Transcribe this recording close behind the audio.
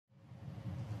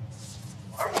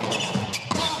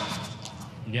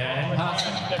Again, Hasse.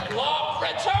 The clock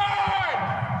return!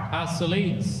 Hasse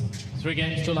leads. 3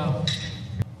 games to allow.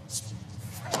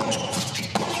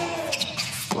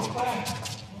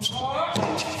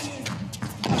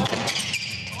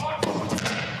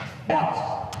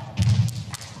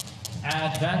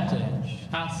 Advantage,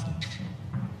 Hasse.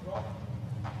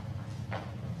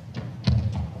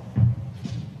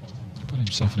 Put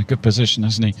himself in a good position,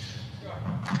 hasn't he?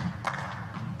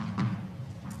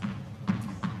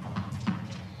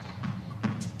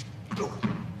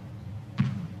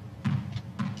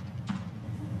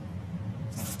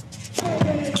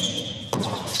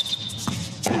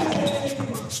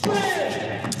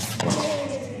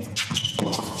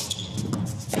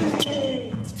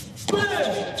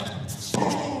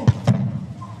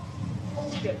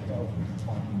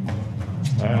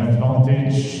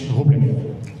 Advantage, Bublik.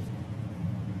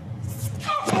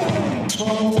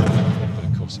 But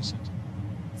of course it's not.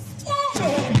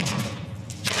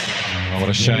 Oh, what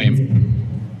a shame.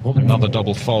 Another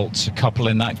double fault, a couple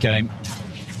in that game.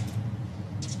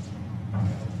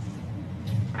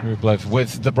 Rublev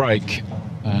with the break,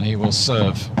 and he will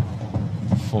serve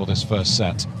for this first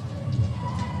set.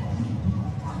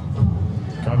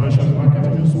 Conversions market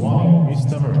is 1 is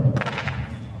never.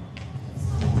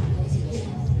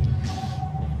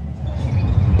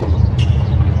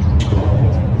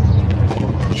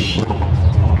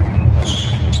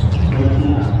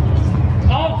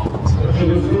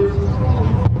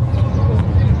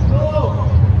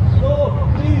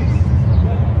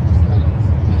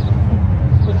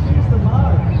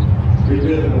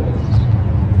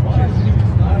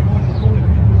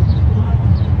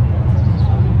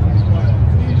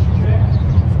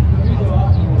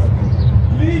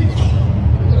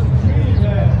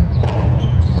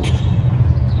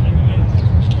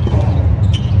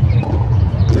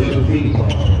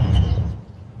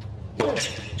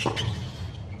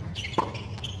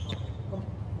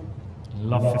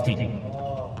 Love 15.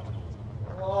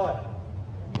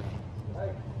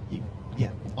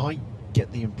 Yeah, I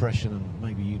get the impression, and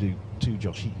maybe you do too,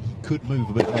 Josh, he could move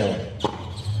a bit more.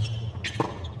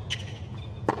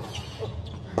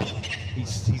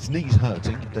 His knee's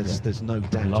hurting, there's no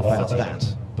doubt about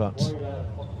that, but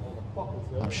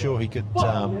I'm sure he could.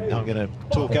 I'm going to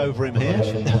talk over him here.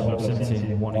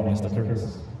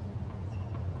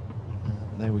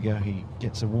 There we go, he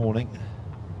gets a warning.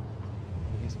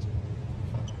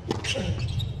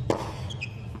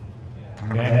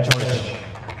 And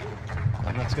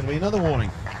that's going to be another warning.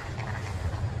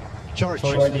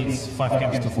 Coric leads 5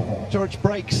 games to 4. Coric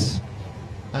breaks,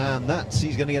 and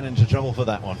he's going to get into trouble for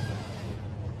that one.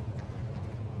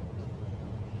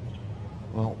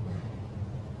 Well,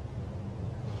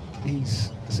 he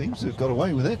seems to have got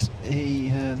away with it.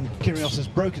 Kyrgios has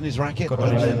broken his racket.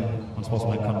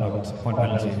 Unsportsmanlike conduct, point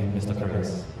penalty, Mr.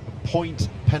 Kyrgios. Point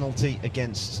penalty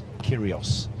against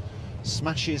Kyrgios.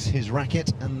 Smashes his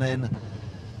racket and then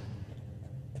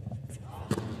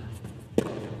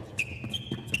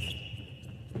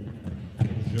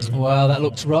well, that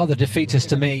looks rather defeatist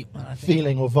to me. A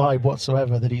feeling or vibe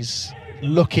whatsoever that he's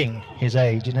looking his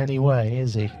age in any way,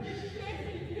 is he?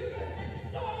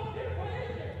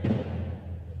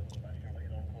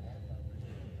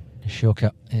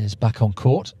 Nishioka is back on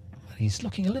court. He's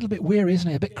looking a little bit weary, isn't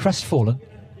he? A bit crestfallen.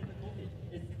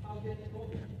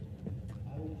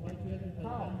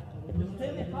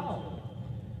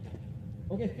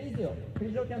 Okay, physio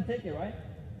can take it, right?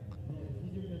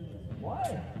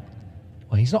 Why?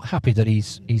 Well, he's not happy that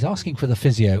he's asking for the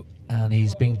physio and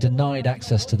he's being denied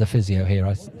access to the physio here,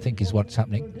 I think is what's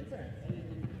happening.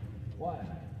 Why?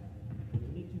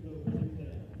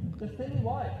 Just tell me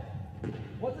why.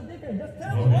 What's the difference? Just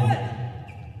tell me why.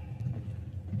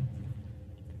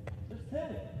 Just tell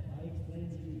me. I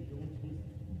explained to you, don't listen.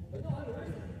 But no, I'm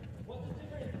listening. What's the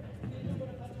difference? You're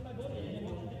going to touch my body, and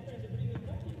what's the difference if you're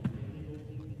talking?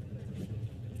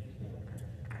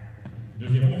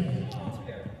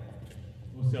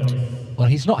 Well,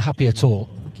 he's not happy at all.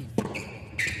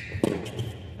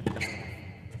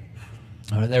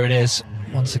 All right, there it is.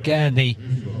 Once again, the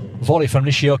volley from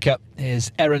Nishioka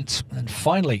is errant, and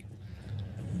finally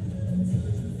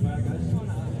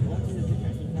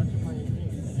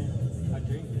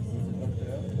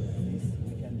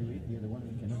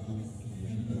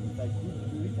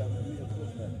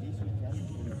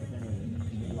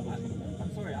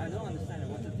I'm sorry, I don't understand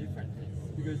what's the difference.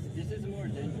 Because this is more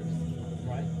dangerous,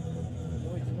 right?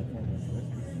 No, it's not more dangerous.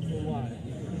 So why?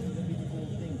 This is a beautiful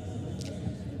thing.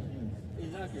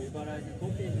 Exactly, but the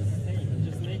copy is the same.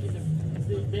 Just making them.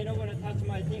 They're not going to touch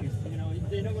my things, you know.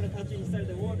 They're not going to touch inside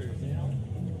the waters, you know.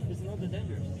 It's not the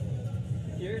dangerous.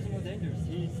 Pierre is more dangerous.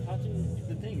 He's touching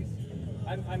the things.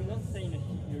 I'm not saying that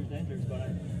you're dangerous, but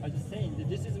I'm just saying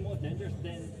that this is more dangerous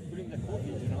than putting the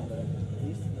coffee, you know?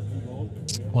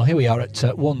 Well, here we are at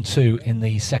 1-2 in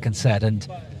the second set, and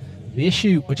the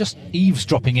issue, we're just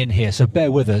eavesdropping in here, so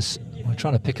bear with us. We're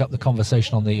trying to pick up the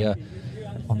conversation on the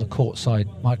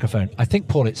courtside microphone. I think,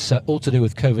 Paul, it's all to do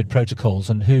with COVID protocols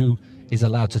and who is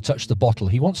allowed to touch the bottle.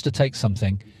 He wants to take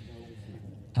something,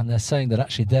 and they're saying that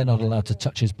actually they're not allowed to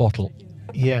touch his bottle.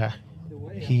 Yeah.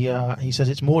 He says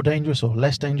it's more dangerous or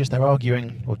less dangerous. They're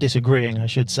arguing, or disagreeing, I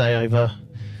should say, over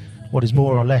what is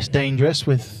more or less dangerous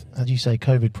with, as you say,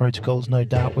 COVID protocols, no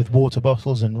doubt, with water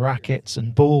bottles and rackets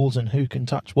and balls and who can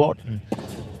touch what. And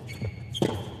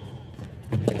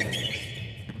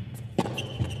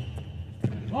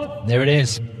there it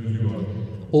is,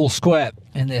 all square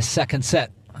in this second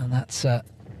set, and that's a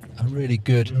really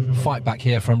good fight back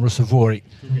here from Ruusuvuori.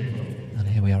 And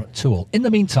here we are at 2-2. In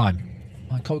the meantime,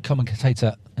 my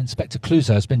co-commentator, Inspector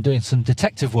Clouseau, has been doing some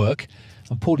detective work.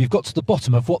 And Paul, you've got to the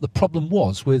bottom of what the problem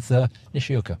was with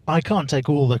Nishioka. I can't take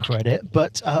all the credit,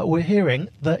 but we're hearing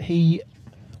that he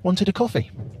wanted a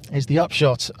coffee, is the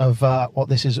upshot of what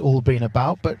this has all been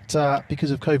about. But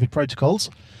because of COVID protocols,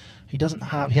 he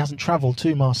hasn't travelled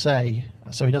to Marseille,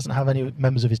 so he doesn't have any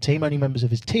members of his team. Only members of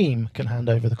his team can hand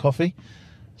over the coffee.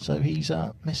 So he's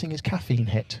missing his caffeine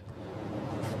hit.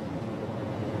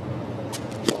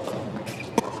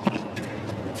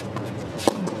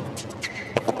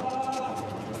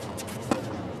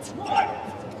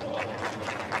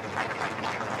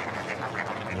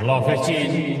 Love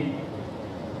 15.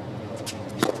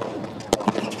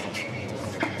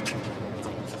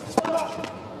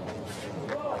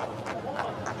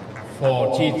 For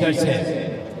T13.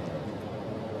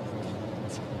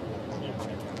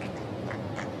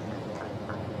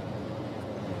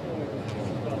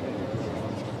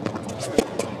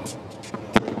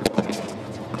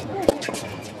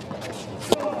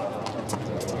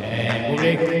 And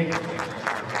Bublik.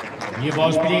 New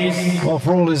balls, please. Well,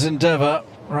 for all his endeavour,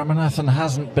 Ramanathan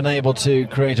hasn't been able to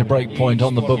create a break point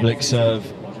on the Bublik serve.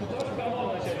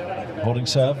 Holding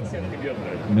serve,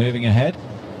 moving ahead.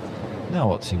 Now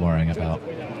what's he worrying about?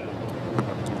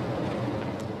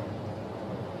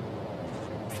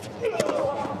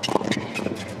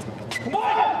 Come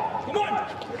on!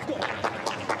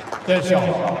 Third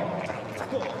shot.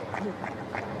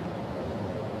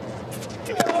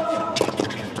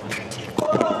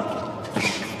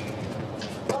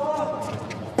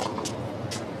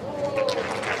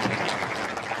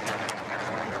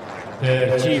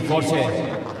 T14.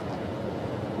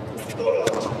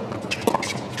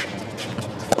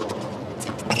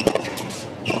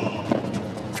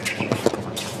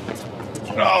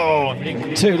 Oh,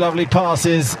 two lovely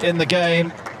passes in the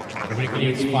game.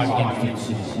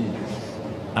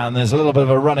 And there's a little bit of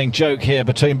a running joke here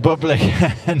between Bublik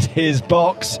and his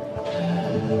box.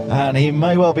 And he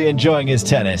may well be enjoying his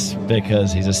tennis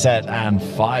because he's a set and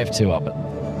 5-2 up.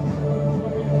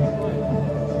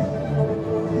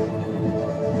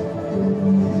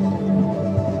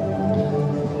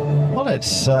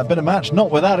 It's been a match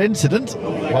not without incident.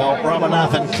 Well,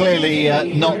 Ramanathan clearly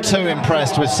not too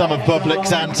impressed with some of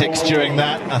Bublik's antics during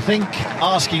that. I think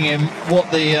asking him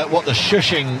what the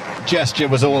shushing gesture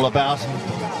was all about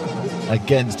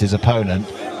against his opponent.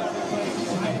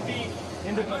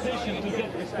 In the position to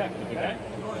get respected, okay?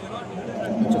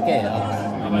 It's okay.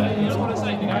 That's what I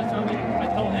say. The guy told me. I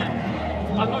told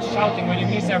him. I'm not shouting when you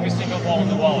miss every single ball on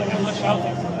the wall. I'm not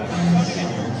shouting.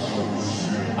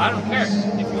 I don't care.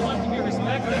 If you want to be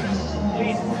respected,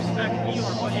 please respect me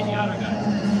or any other guy.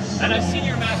 And I've seen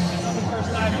your matches. It's not the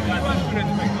first time you got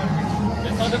this.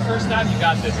 It's not the first time you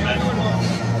got this,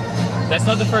 man. That's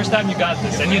not the first time you got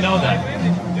this, and you know that.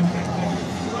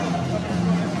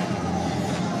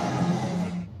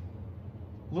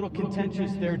 A little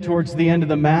contentious there towards the end of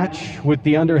the match with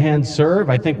the underhand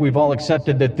serve. I think we've all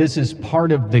accepted that this is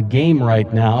part of the game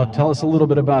right now. Tell us a little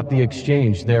bit about the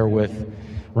exchange there with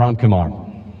Ramkumar.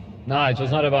 No, it was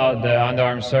not about the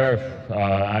underarm serve.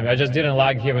 I just didn't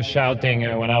like he was shouting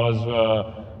when I was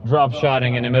drop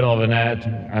shotting in the middle of the net.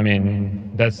 I mean,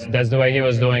 that's the way he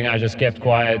was doing. I just kept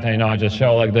quiet. You know, I just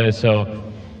show like this. So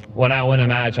when I win a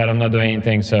match, I'm not doing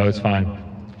anything, so it's fine.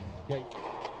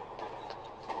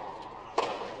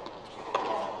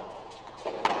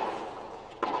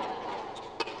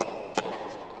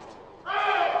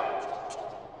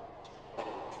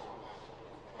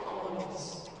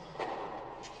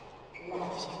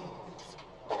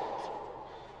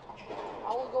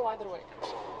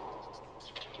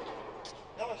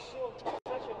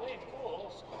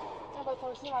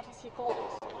 He called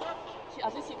it.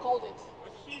 At least he called it.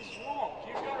 But he's wrong.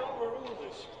 You gotta overrule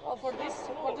this. for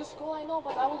this goal, I know,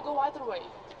 but I will go either way.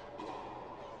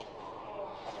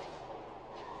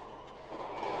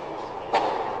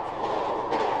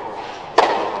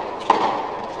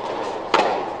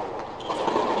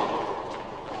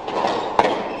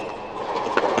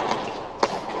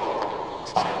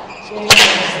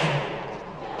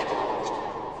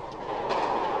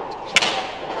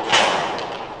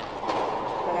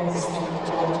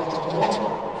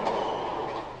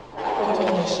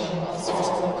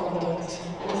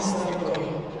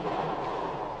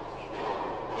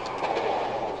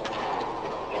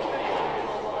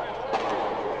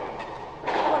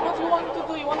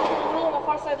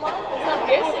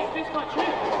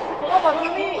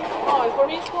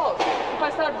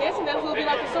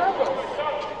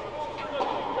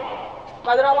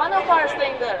 But there are one umpire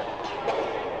staying there.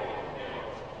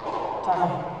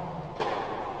 Time.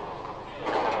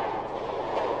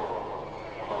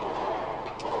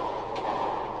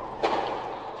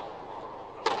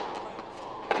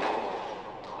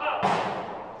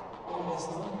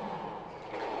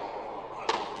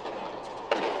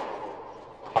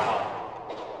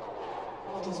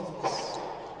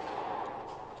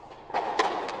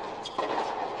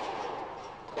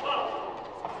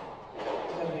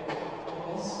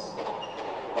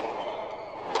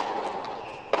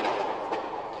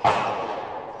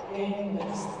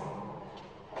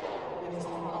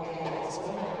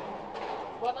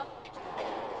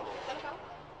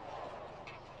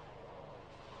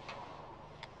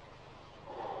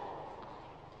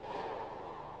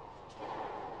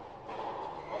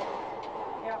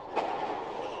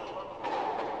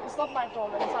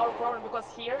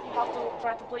 Here you have to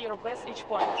try to play your best each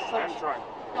point. So I'm trying.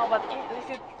 No, but if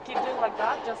you keep doing like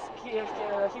that, just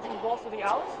hitting balls to the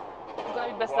out, it's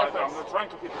gonna be best effort. I'm not trying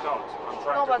to hit it out.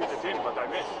 I'm trying to hit it in, but I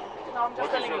miss. No, I'm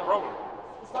just telling you. What is your problem?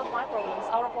 It's not my problem. It's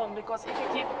our problem because if you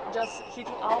keep just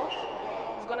hitting out,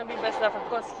 it's gonna be best effort.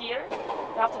 Because here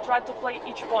you have to try to play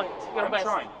each point your best.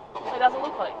 I'm trying. It doesn't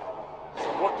look like. So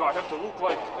what do I have to look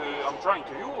like? I'm trying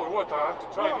to you, or what? I have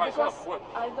to try myself. What?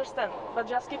 I understand, but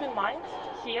just keep in mind,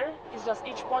 here is just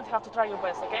each point you have to try your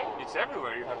best, okay? It's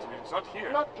everywhere you have to. It's not here.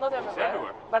 Not everywhere. It's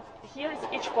everywhere. But here is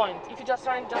each point. If you just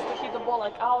trying just to hit the ball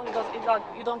like out,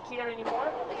 you don't care anymore,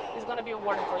 it's gonna be a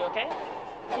warning for you, okay?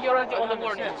 You're already on the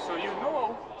warning. So you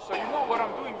know what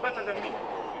I'm doing better than me.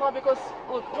 No, because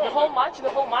look, the whole match,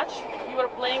 you were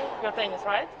playing your tennis,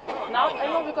 right? Now I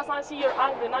know because I see you're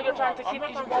angry. Now you're trying to hit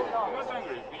each ball down. I'm not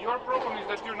angry. Your problem is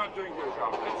that you're not doing your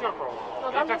job. That's your problem. No,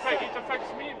 it affects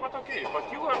me, but okay. But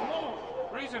you have no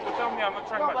reason to tell me I'm not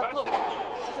trying my best. No, but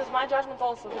look, this is my judgment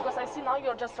also because I see now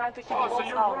you're just trying to hit balls out. So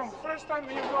you're wrong. First time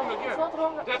you're wrong again. It's not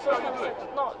wrong. That's how you do it.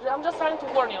 No, I'm just trying to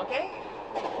warn you, okay?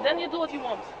 Then you do what you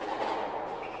want.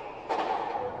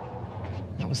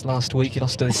 That was last week. He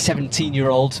lost to the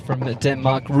 17-year-old from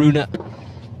Denmark, Rune.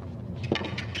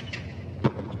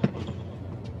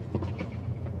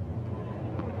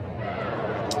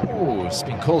 Oh, it's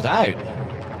been called out.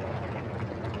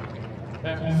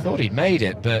 Thought he'd made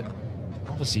it, but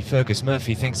obviously Fergus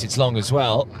Murphy thinks it's long as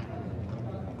well.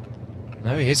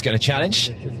 No, he is going to challenge.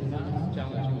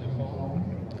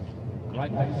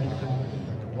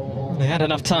 They had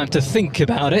enough time to think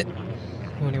about it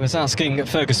when he was asking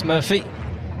Fergus Murphy.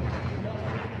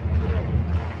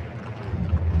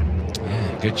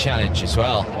 Yeah, good challenge as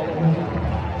well.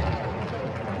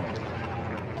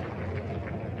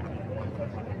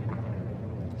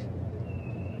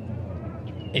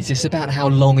 Is this about how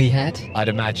long he had? I'd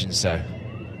imagine so.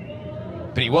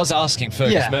 But he was asking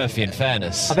Fergus Murphy, in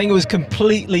fairness. I think it was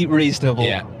completely reasonable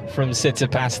from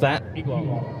Tsitsipas that.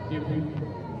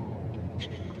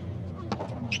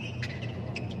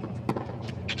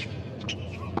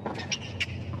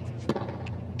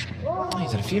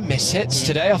 He's had a few miss-hits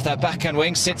today off that backhand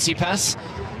wing, Tsitsipas.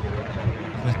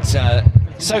 But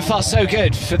so far so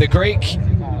good for the Greek.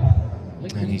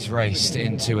 And he's raced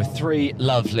into a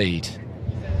 3-love lead.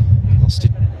 Lost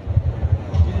it.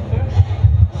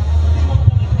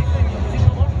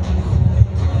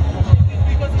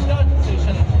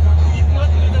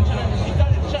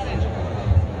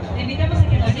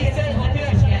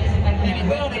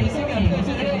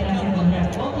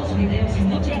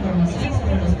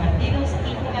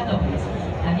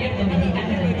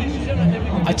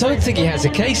 I don't think he has a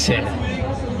case here.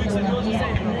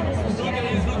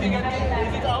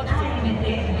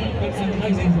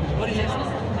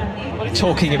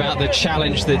 Talking about the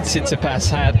challenge that Tsitsipas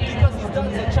had,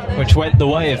 which went the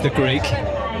way of the Greek,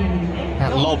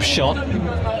 that lob shot.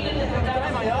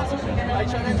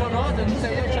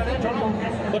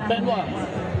 But Benoît,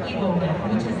 no,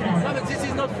 but this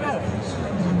is not fair.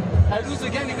 I lose the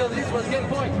game because this was game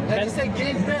point. And he said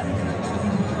game pair.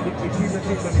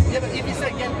 Yeah, but if he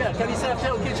said game pair, can he say after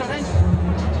okay challenge?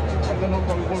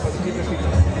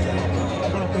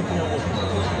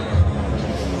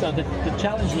 So the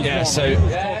challenge was wrong. So he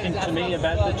was talking to me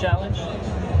about the challenge.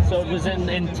 So it was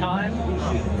in time.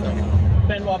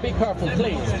 Benoît, be careful,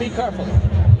 please. Be careful.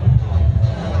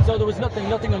 So there was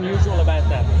nothing unusual about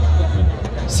that.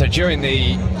 So during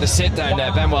the sit down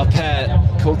there, Benoît Paire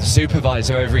called the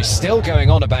supervisor over. He's still going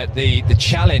on about the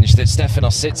challenge that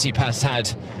Stefanos Tsitsipas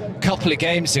had a couple of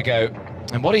games ago.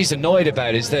 And what he's annoyed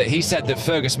about is that he said that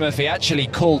Fergus Murphy actually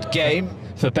called game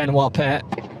for Benoît Paire.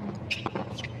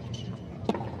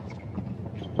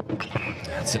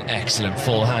 That's an excellent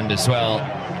forehand as well.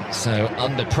 So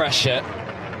under pressure,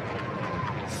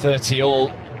 30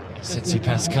 all,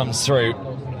 Tsitsipas comes through.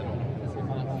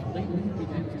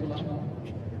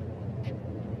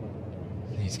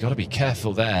 He's got to be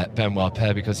careful there, Benoît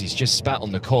Paire, because he's just spat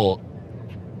on the court.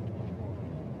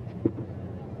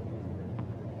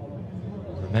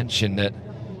 I mentioned that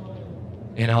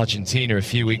in Argentina a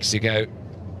few weeks ago,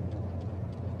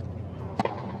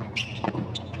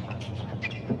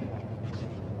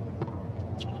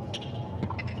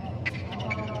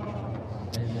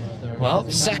 well,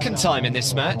 second time in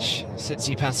this match,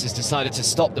 Tsitsipas has decided to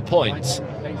stop the point.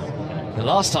 The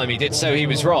last time he did so, he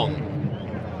was wrong.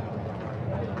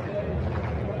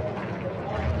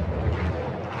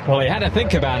 Well, he had to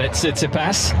think about it,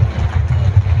 Tsitsipas.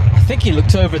 I think he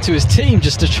looked over to his team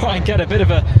just to try and get a bit of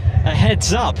a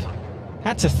heads up.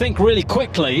 Had to think really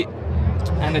quickly,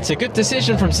 and it's a good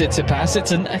decision from Tsitsipas.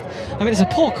 It's a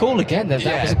poor call again that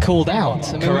wasn't called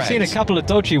out. I mean, we've seen a couple of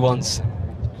dodgy ones.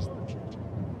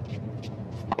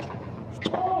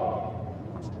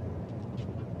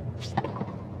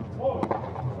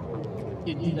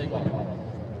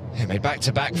 He made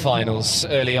back-to-back finals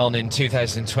early on in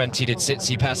 2020. Did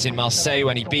Tsitsipas in Marseille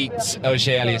when he beat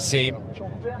Auger Aliassime.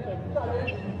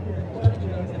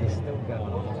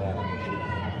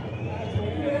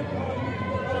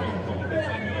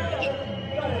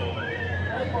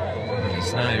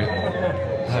 He's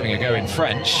now having a go in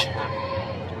French.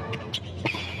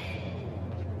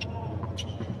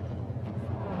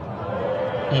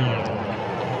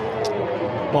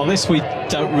 Well, this we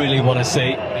don't really want to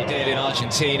see. He did in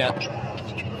Argentina.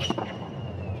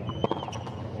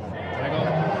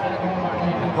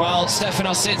 Well,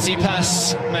 Stefanos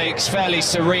Tsitsipas makes fairly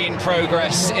serene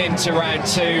progress into round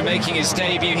two, making his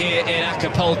debut here in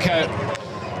Acapulco.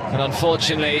 And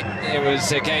unfortunately, it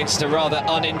was against a rather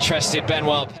uninterested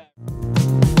Benoît Paire.